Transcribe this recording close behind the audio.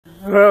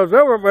Well, I was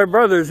over at my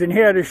brother's and he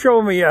had to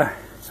show me a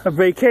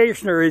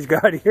vacationer he's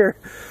got here.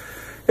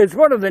 It's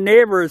one of the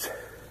neighbors.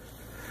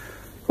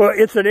 Well,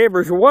 it's the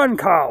neighbor's one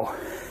cow.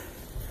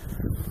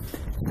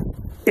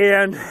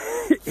 And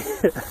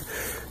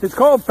it's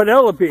called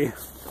Penelope.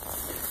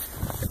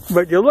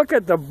 But you look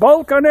at the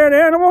bulk on that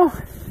animal,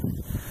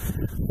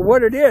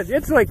 what it is,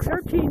 it's like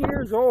 13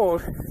 years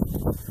old.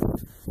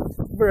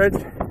 But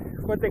it's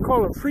what they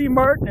call a free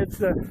martin. It's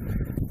the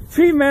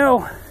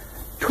female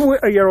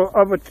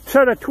of a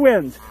set of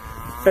twins.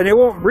 And they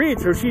won't breed,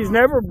 so she's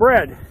never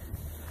bred.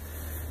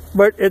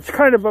 But it's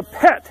kind of a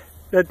pet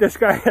that this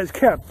guy has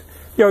kept.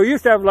 You know, he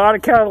used to have a lot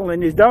of cattle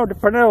and he's down to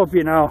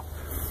Penelope now.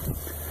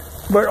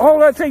 But all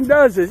that thing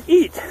does is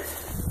eat.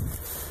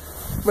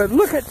 But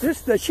look at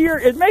this, the sheer,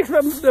 it makes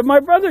them,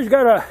 my brother's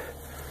got a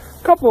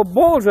couple of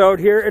bulls out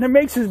here and it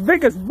makes his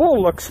biggest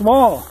bull look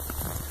small.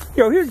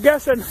 You know, he's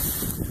guessing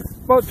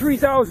about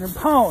 3,000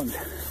 pounds.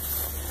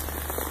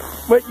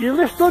 But you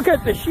just look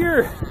at the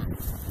sheer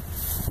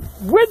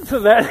width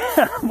of that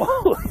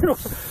animal. You know,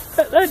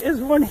 that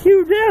is one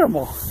huge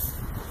animal.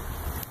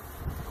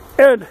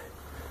 And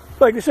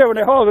like I said, when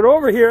they hauled it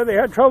over here, they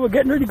had trouble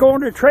getting her to go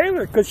in her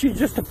trailer because she's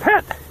just a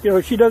pet. You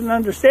know, she doesn't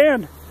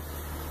understand.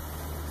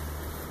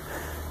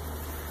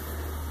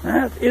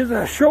 That is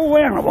a show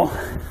animal.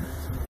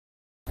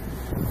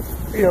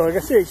 You know, like I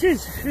say,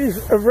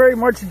 she's a very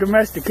much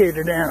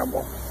domesticated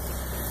animal.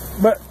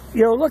 But,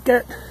 you know, look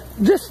at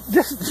just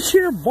the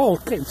sheer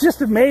bulk. It's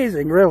just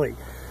amazing, really.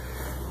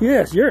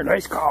 Yes, you're a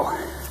nice cow.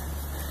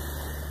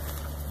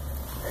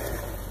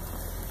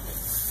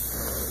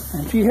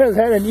 And she has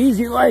had an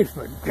easy life,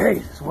 but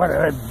Jesus, what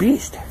a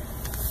beast.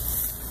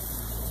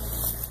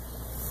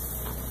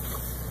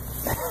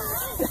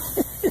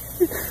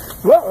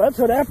 Well, that's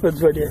what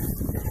happens when you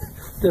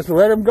just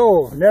let him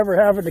go. Never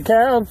having to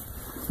calve,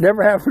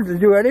 never having to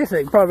do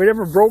anything. Probably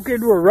never broke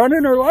into a run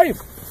in her life.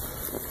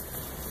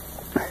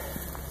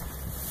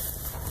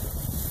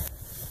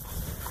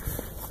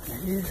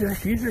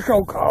 She's a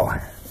show cow.